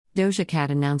Doja Cat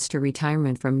announced her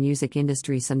retirement from music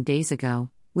industry some days ago,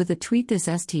 with a tweet: "This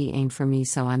ST ain't for me,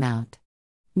 so I'm out.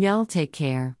 Y'all take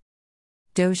care."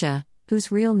 Doja,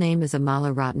 whose real name is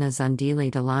Amala Ratna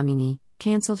Zandile Dalamini,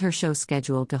 cancelled her show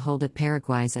scheduled to hold at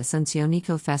Paraguay's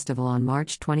Asuncionico Festival on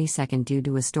March 22 due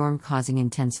to a storm causing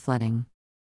intense flooding.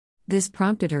 This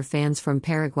prompted her fans from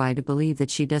Paraguay to believe that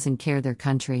she doesn't care their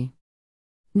country.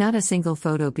 Not a single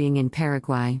photo being in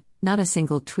Paraguay, not a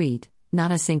single tweet,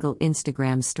 not a single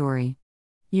Instagram story.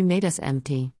 "You made us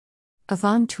empty."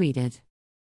 Yvonne tweeted.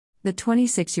 The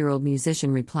 26-year-old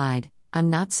musician replied, "I'm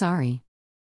not sorry."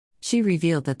 She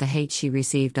revealed that the hate she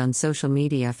received on social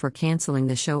media for canceling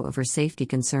the show over safety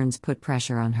concerns put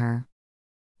pressure on her.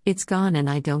 "It's gone and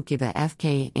I don't give a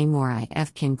FK anymore. I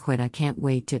F-king quit. I can't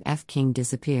wait to F-king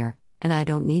disappear, and I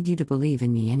don't need you to believe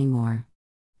in me anymore."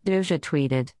 Doja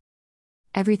tweeted.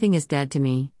 "Everything is dead to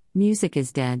me, music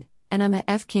is dead, and I'm a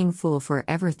F-king fool for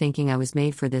ever thinking I was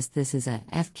made for this. This is a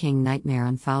F-king nightmare.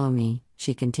 Unfollow me,"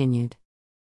 she continued.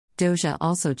 Doja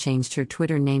also changed her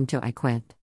Twitter name to I Quit.